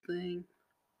thing.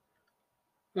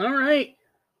 All right.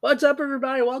 What's up,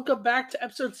 everybody? Welcome back to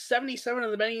episode 77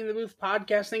 of the Benny in the Booth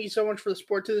podcast. Thank you so much for the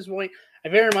support to this point. I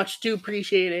very much do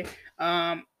appreciate it.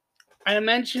 I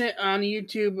mentioned it on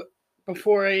YouTube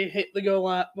before I hit the go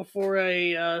lot, before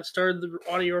I started the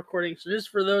audio recording. So just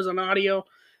for those on audio,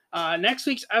 next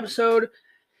week's episode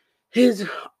is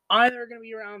either going to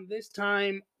be around this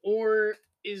time or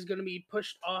is going to be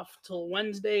pushed off till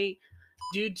Wednesday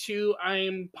due to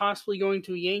I'm possibly going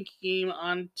to a Yankee game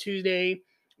on Tuesday.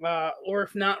 Or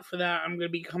if not for that, I'm going to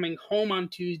be coming home on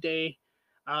Tuesday,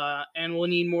 and we'll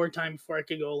need more time before I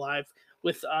could go live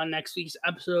with next week's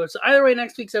episode. So either way,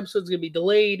 next week's episode is going to be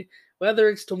delayed, whether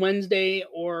it's to Wednesday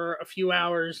or a few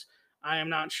hours. I am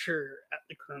not sure at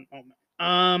the current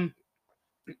moment.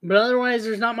 But otherwise,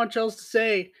 there's not much else to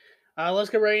say. Let's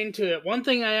get right into it. One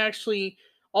thing I actually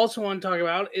also want to talk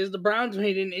about is the Browns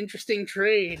made an interesting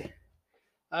trade.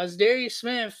 Darius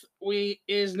Smith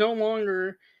is no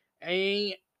longer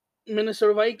a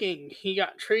Minnesota Viking. He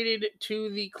got traded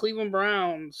to the Cleveland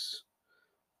Browns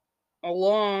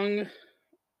along.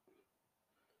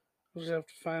 I'll just have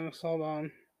to find this. Hold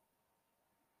on.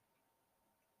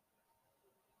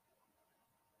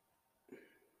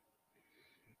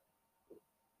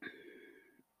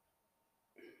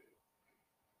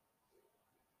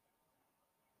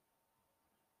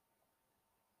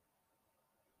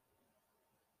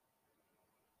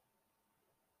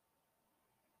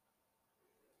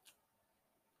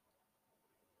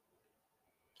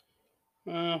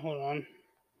 Hold on.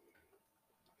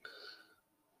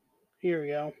 Here we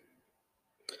go.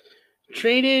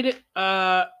 Traded.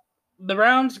 The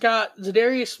Browns got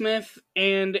Zadarius Smith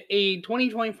and a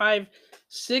 2025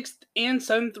 6th and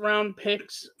 7th round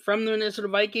picks from the Minnesota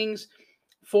Vikings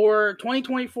for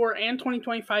 2024 and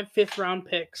 2025 5th round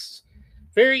picks.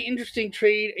 Very interesting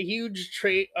trade, a huge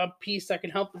trade, a piece that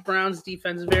can help the Browns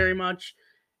defense very much,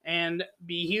 and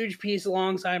be a huge piece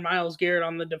alongside Myles Garrett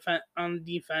on the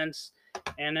defense.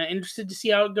 And interested to see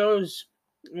how it goes.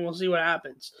 We'll see what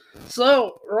happens.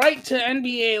 So, right to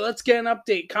NBA, let's get an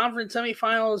update. Conference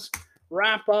semifinals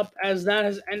wrap up as that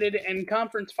has ended, and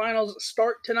conference finals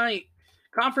start tonight.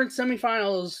 Conference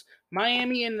semifinals,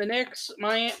 Miami and the Knicks.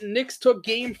 Knicks took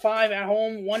Game 5 at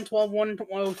home,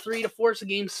 112-103 to force a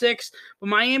Game 6, but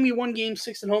Miami won Game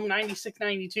 6 at home,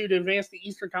 96-92 to advance the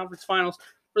Eastern Conference Finals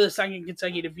for the second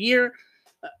consecutive year.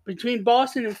 Between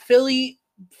Boston and Philly,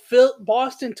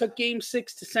 Boston took Game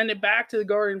 6 to send it back to the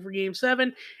Garden for Game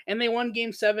 7, and they won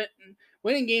Game 7,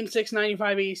 winning Game 6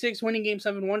 95-86, winning Game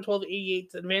 7 112-88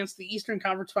 to advance the Eastern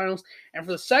Conference Finals. And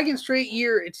for the second straight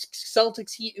year, it's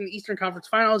Celtics Heat in the Eastern Conference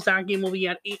Finals. That game will be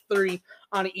at 8:30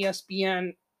 on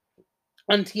ESPN,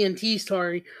 on TNT,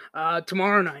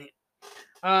 tomorrow night.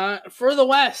 For the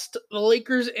West, the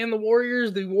Lakers and the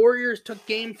Warriors took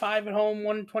Game 5 at home,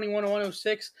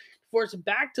 121-106, forced it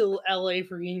back to LA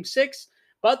for Game 6.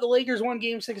 But the Lakers won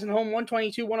Game 6 at home,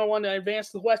 122-101 to advance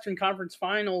to the Western Conference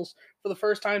Finals for the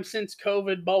first time since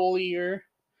COVID bubble year.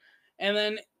 And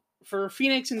then for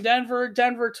Phoenix and Denver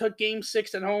took Game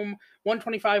 6 at home,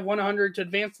 125-100 to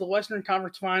advance to the Western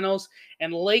Conference Finals.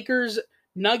 And Lakers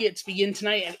Nuggets begin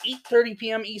tonight at 8:30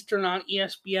 p.m. Eastern on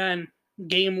ESPN,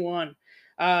 Game 1.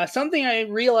 Something I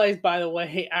realized, by the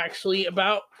way, actually,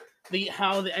 about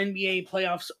how the NBA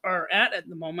playoffs are at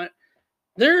the moment,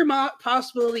 there is a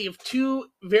possibility of two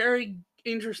very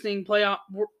interesting playoff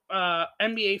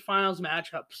NBA Finals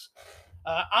matchups.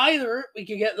 Either we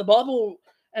could get the bubble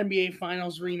NBA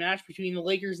Finals rematch between the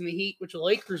Lakers and the Heat, which the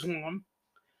Lakers won,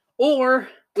 or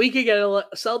we could get a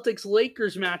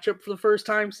Celtics-Lakers matchup for the first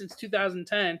time since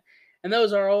 2010, and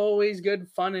those are always good,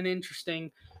 fun, and interesting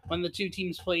when the two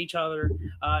teams play each other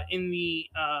in the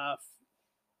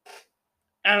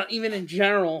even in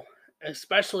general,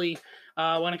 especially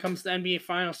when it comes to the NBA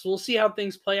Finals. So we'll see how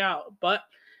things play out, but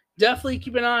definitely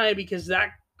keep an eye because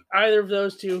that either of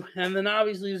those two, and then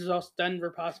obviously there's also Denver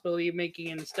possibility of making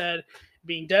it instead,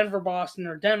 being Denver-Boston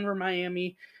or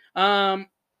Denver-Miami. Of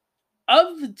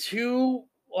the two,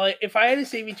 like if I had to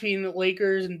say between the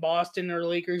Lakers and Boston or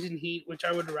Lakers and Heat, which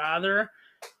I would rather,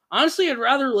 honestly, I'd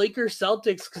rather Lakers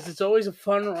Celtics because it's always a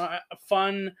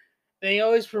fun. They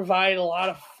always provide a lot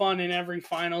of fun in every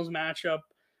finals matchup,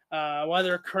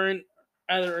 whether current,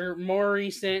 either more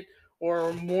recent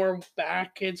or more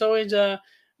back. It's always a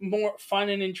more fun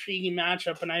and intriguing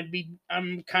matchup, and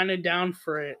I'm kind of down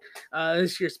for it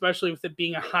this year, especially with it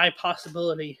being a high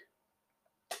possibility.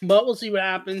 But we'll see what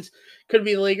happens. Could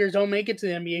be the Lakers don't make it to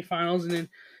the NBA Finals, and then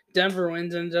Denver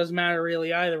wins, and it doesn't matter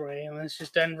really either way. And it's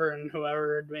just Denver and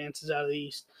whoever advances out of the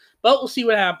East. But we'll see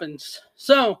what happens.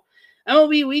 So,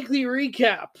 MLB Weekly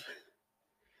Recap.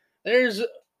 There's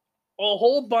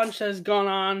whole bunch has gone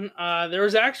on. There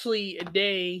was actually a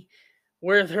day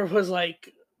where there was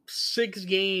like 6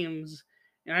 games,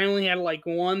 and I only had like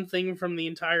one thing from the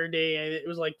entire day. It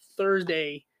was like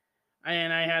Thursday,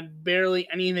 and I had barely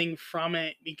anything from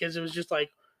it because it was just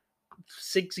like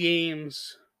 6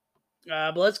 games.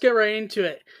 But let's get right into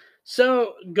it.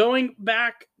 So going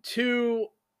back to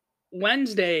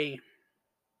Wednesday,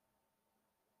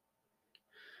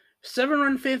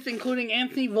 7-run fifth, including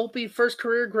Anthony Volpe, first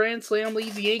career grand slam,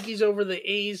 leads the Yankees over the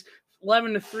A's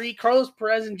 11-3. Carlos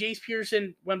Perez and Jace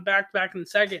Peterson went back in the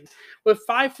second. With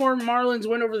 5-4 Marlins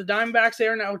win over the Diamondbacks, they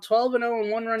are now 12-0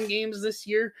 in one-run games this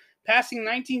year, passing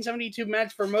 1972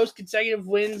 Mets for most consecutive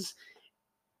wins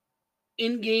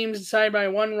in games decided by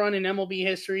one run in MLB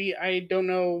history. I don't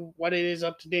know what it is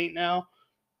up to date now,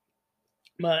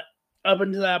 but up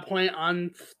until that point on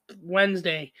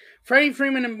Wednesday, Freddie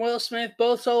Freeman and Will Smith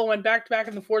both solo went back-to-back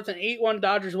in the fourth, and 8-1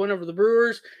 Dodgers win over the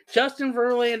Brewers. Justin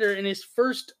Verlander in his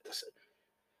first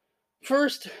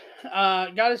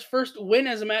got his first win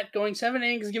as a Met, going 7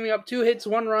 innings, giving up 2 hits,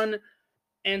 1 run,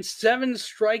 and 7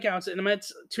 strikeouts in the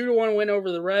Mets' 2-1 win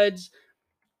over the Reds.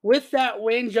 With that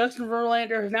win, Justin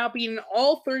Verlander has now beaten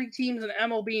all 30 teams in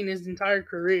MLB in his entire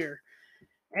career.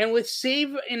 And with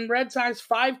save in Red Sox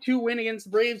 5-2 win against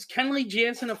the Braves, Kenley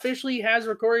Jansen officially has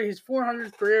recorded his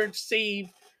 400th career save.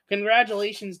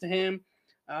 Congratulations to him.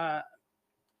 I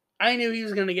knew he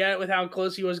was going to get it with how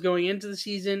close he was going into the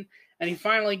season, and he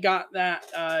finally got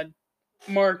that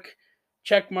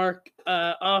check mark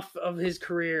off of his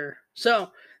career.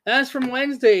 So that's from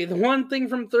Wednesday. The one thing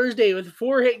from Thursday, with a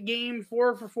 4-hit game,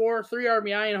 4 for 4, 3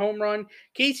 RBI and home run.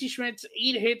 Casey Schmidt's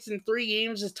 8 hits in 3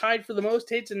 games is tied for the most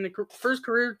hits in the first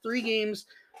career 3 games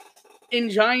in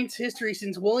Giants history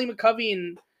since Willie McCovey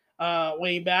and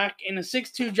way back in a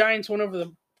 6-2 Giants win over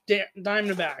the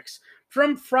Diamondbacks.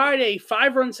 From Friday,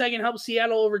 5-run second helped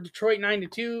Seattle over Detroit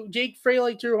 9-2. Jake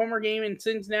Fraley threw a homer game in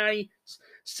Cincinnati.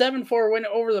 7-4 win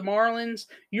over the Marlins.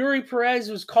 Yuri Perez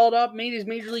was called up, made his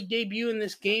major league debut in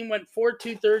this game, went 4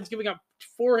 2/3, giving up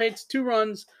 4 hits, 2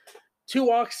 runs, 2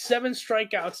 walks, 7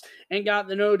 strikeouts, and got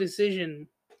the no decision.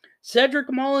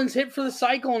 Cedric Mullins hit for the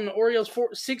cycle in the Orioles'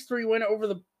 6-3 win over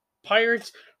the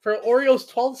Pirates for Orioles'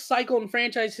 12th cycle in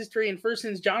franchise history and first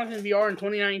since Jonathan Villar in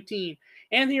 2019.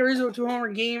 Anthony Rizzo 2-homer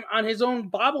game on his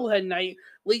own bobblehead night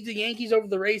leads the Yankees over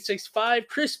the Rays 6-5.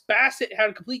 Chris Bassett had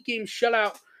a complete game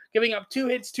shutout, giving up 2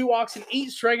 hits, 2 walks, and 8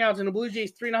 strikeouts in the Blue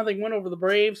Jays' 3-0 win over the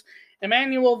Braves.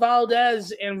 Emmanuel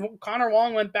Valdez and Connor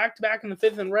Wong went back-to-back in the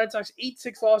 5th, and Red Sox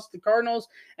 8-6 loss to the Cardinals.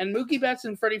 And Mookie Betts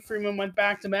and Freddie Freeman went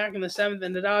back-to-back in the 7th,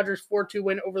 and the Dodgers 4-2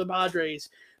 win over the Padres.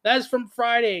 That is from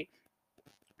Friday.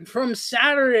 From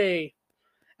Saturday,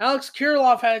 Alex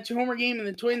Kirilloff had a 2-homer game in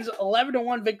the Twins'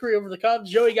 11-1 victory over the Cubs.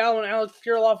 Joey Gallo and Alex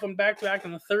Kirilloff went back-to-back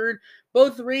in the 3rd.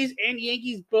 Both the Rays and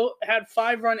Yankees both had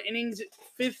 5-run innings,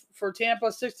 5th for Tampa,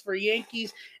 6th for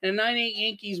Yankees, and a 9-8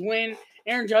 Yankees win.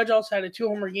 Aaron Judge also had a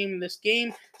 2-homer game in this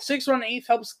game. 6-run 8th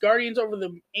helps Guardians over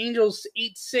the Angels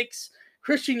 8-6.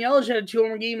 Christian Yelich had a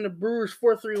 2-homer game in the Brewers'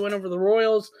 4-3 win over the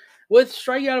Royals. With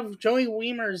strikeout of Joey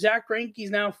Wiemer, Zach Greinke is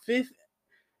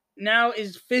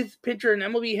 5th pitcher in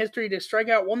MLB history to strike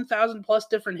out 1,000 plus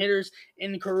different hitters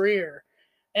in career.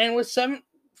 And with 7-4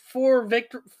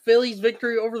 Phillies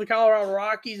victory over the Colorado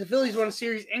Rockies, the Phillies won a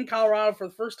series in Colorado for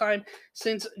the first time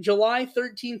since July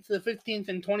 13th to the 15th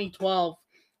in 2012.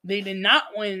 They did not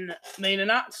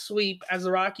sweep, as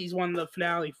the Rockies won the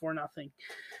finale 4-0.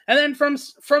 And then from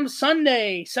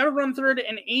Sunday, 7-run third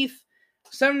and 8th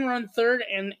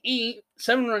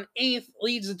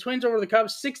leads the Twins over the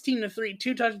Cubs 16-3,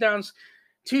 2 touchdowns,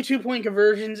 2 2-point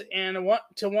conversions, and a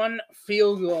 1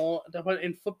 field goal. To put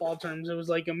in football terms, it was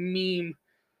like a meme.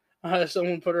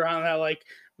 Someone put around that like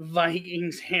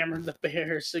Vikings hammered the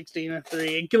Bears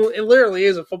 16-3. It literally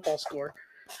is a football score.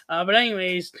 But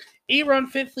anyways, 8-run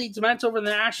fifth leads the Mets over the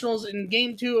Nationals in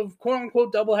Game 2 of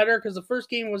quote-unquote doubleheader, because the first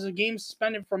game was a game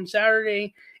suspended from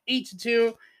Saturday,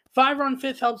 8-2. 5-run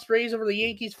fifth helps Rays over the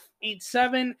Yankees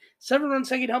 8-7. 7-run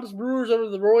second helps Brewers over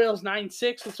the Royals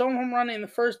 9-6. With some home run in the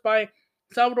first by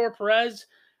Salvador Perez.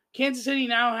 Kansas City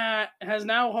has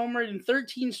now homered in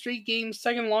 13 straight games,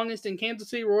 second longest in Kansas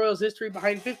City Royals history,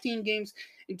 behind 15 games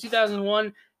in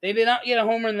 2001. They did not get a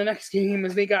homer in the next game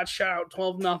as they got shut out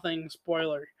 12-0.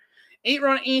 Spoiler.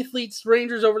 8-run 8th leads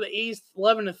Rangers over the A's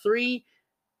 11-3.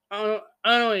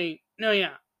 They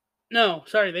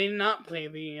did not play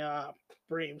the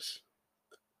Braves.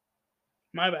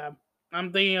 My bad.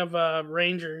 I'm thinking of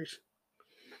Rangers.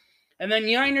 And then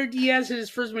Yainer Diaz hit his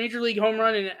first major league home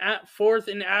run at 4th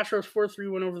in the Astros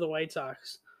 4-3 win over the White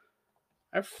Sox.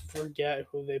 I forget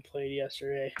who they played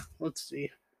yesterday. Let's see.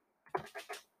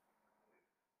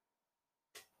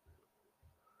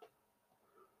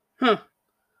 Huh.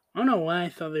 I don't know why I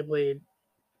thought they played.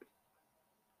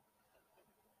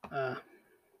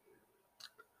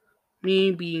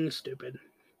 Me being stupid.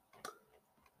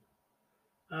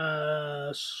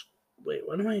 Wait,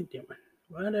 what am I doing?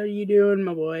 What are you doing,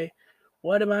 my boy?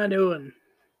 What am I doing?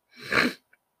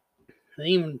 They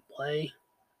even play.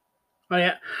 Oh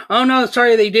yeah. Oh no,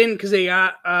 sorry they didn't because they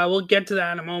got. We'll get to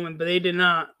that in a moment, but they did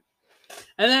not.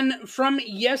 And then from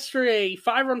yesterday,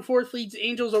 5-run fourth leads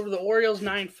Angels over the Orioles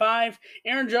 9-5.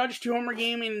 Aaron Judge 2-homer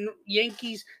game in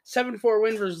Yankees 7-4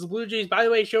 win versus the Blue Jays. By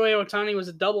the way, Shohei Ohtani was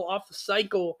a double off the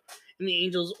cycle in the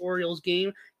Angels Orioles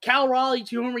game. Cal Raleigh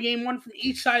 2-homer game, one from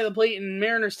each side of the plate, and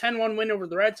Mariners 10-1 win over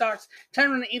the Red Sox.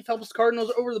 10-run eighth helps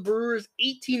Cardinals over the Brewers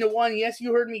 18-1. Yes,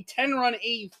 you heard me, 10-run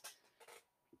eighth.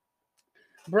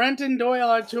 Brenton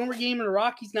Doyle had a 2-homer game in the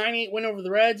Rockies 9-8 win over the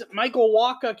Reds. Michael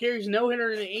Wacha carries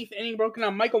no-hitter in the eighth inning, broken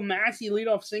on Michael Massey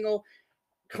leadoff single.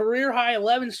 Career high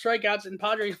 11 strikeouts in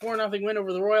Padres 4-0 win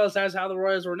over the Royals. That's how the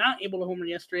Royals were not able to homer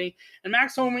yesterday. And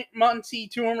Max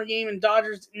Muncy 2-homer game in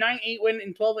Dodgers 9-8 win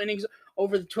in 12 innings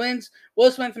over the Twins.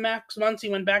 Will Smith and Max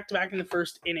Muncy went back-to-back in the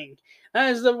first inning.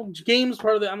 That is the games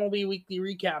part of the MLB Weekly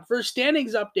Recap. First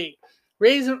standings update.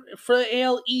 Rays for the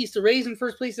AL East. The Rays in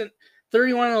first place at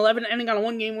 31-11, ending on a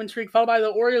one-game win streak, followed by the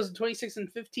Orioles at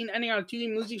 26-15, ending on a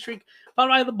two-game losing streak, followed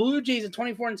by the Blue Jays at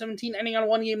 24-17, ending on a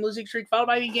one-game losing streak, followed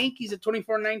by the Yankees at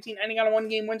 24-19, ending on a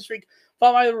one-game win streak,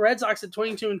 followed by the Red Sox at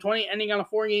 22-20, ending on a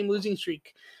four-game losing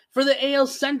streak. For the AL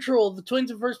Central, the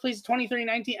Twins in first place at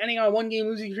 23-19, ending on a one-game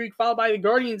losing streak, followed by the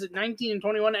Guardians at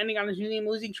 19-21, ending on a two-game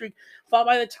losing streak, followed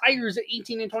by the Tigers at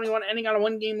 18-21, ending on a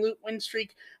one-game win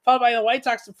streak, followed by the White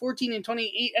Sox at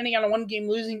 14-28, ending on a one-game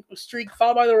losing streak,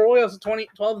 followed by the Royals at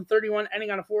 12-31,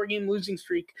 ending on a four-game losing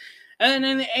streak. And then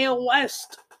in the AL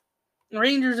West,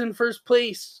 Rangers in first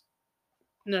place.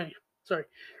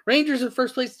 Rangers in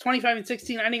first place,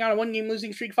 25-16, ending on a one-game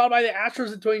losing streak, followed by the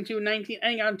Astros at 22-19,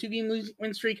 ending on a two-game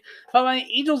win streak, followed by the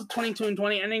Angels at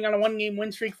 22-20, ending on a one-game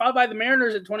win streak, followed by the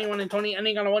Mariners at 21-20,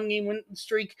 ending on a one-game win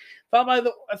streak, followed by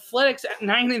the Athletics at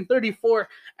 9-34,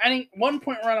 ending 1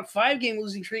 point around a five-game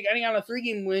losing streak, ending on a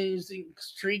three-game losing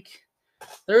streak.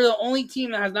 They're the only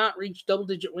team that has not reached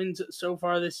double-digit wins so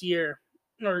far this year.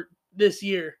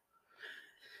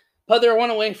 But they're one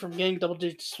away from getting double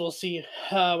digits. We'll see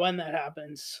when that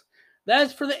happens.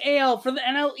 That's for the AL. For the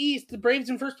NL East, the Braves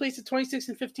in first place at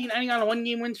 26-15, ending on a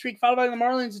one-game win streak, followed by the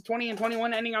Marlins at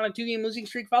 20-21, ending on a two-game losing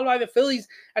streak, followed by the Phillies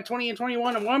at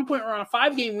 20-21, and 1 point on a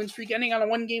five-game win streak, ending on a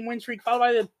one-game win streak, followed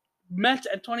by the Mets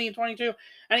at 20-22,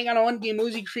 ending on a one-game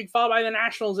losing streak, followed by the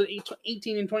Nationals at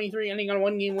 18-23, ending on a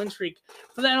one-game win streak.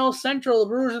 For the NL Central, the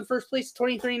Brewers in first place at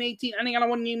 23-18, ending on a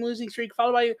one-game losing streak,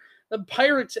 followed by the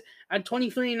Pirates at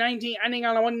 23-19, ending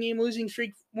on a one-game win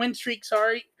streak,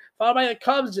 followed by the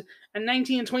Cubs at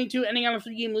 19-22, ending on a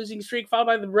three-game losing streak, followed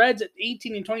by the Reds at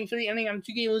 18-23, ending on a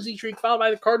two-game losing streak, followed by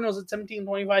the Cardinals at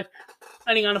 17-25,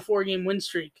 ending on a four-game win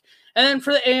streak. And then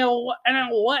for the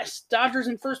NL West, Dodgers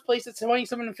in first place at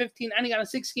 27-15, ending on a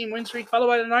six-game win streak, followed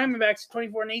by the Diamondbacks at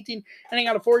 24-18, ending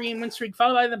on a four-game win streak,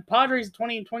 followed by the Padres at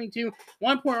 20-22,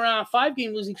 1 point around a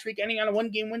five-game losing streak, ending on a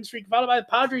one-game win streak, followed by the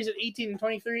Padres at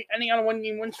 18-23, ending on a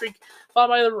one-game win streak, followed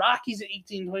by the Rockies at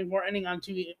 18-24, ending on a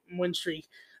two-game win streak.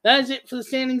 That is it for the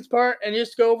standings part, and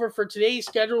just go over for today's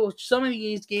schedule, which some of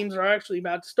these games are actually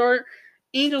about to start.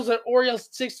 Angels at Orioles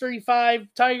at 6:35,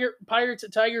 Pirates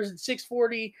at Tigers at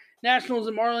 6:40, Nationals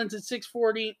and Marlins at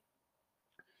 6:40,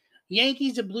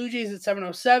 Yankees at Blue Jays at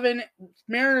 7:07,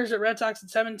 Mariners at Red Sox at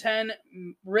 7:10,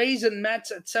 Rays and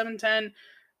Mets at 7:10,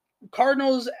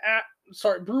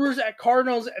 Brewers at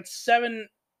Cardinals at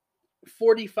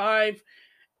 7:45,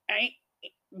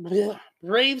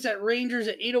 Braves at Rangers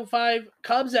at 8:05,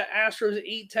 Cubs at Astros at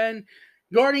 8:10,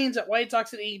 Guardians at White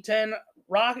Sox at 8:10,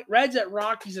 Reds at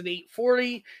Rockies at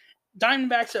 8:40,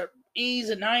 Diamondbacks at A's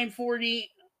at 9:40,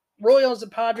 Royals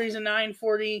at Padres at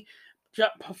 9:40,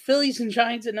 Phillies and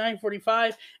Giants at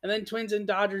 9:45, and then Twins and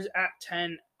Dodgers at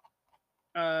 10.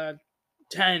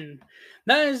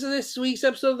 That is this week's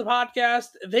episode of the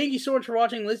podcast. Thank you so much for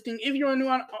watching and listening. If you're new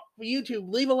on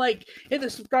YouTube, leave a like, hit the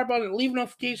subscribe button, leave a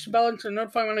notification bell to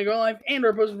notify when I go live and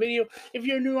or post a video. If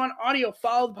you're new on audio,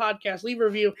 follow the podcast, leave a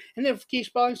review, and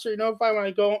notification bell so you're notified when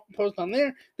I go post on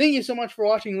there. Thank you so much for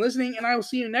watching and listening, and I will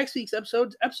see you in next week's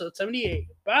episode 78.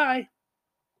 Bye.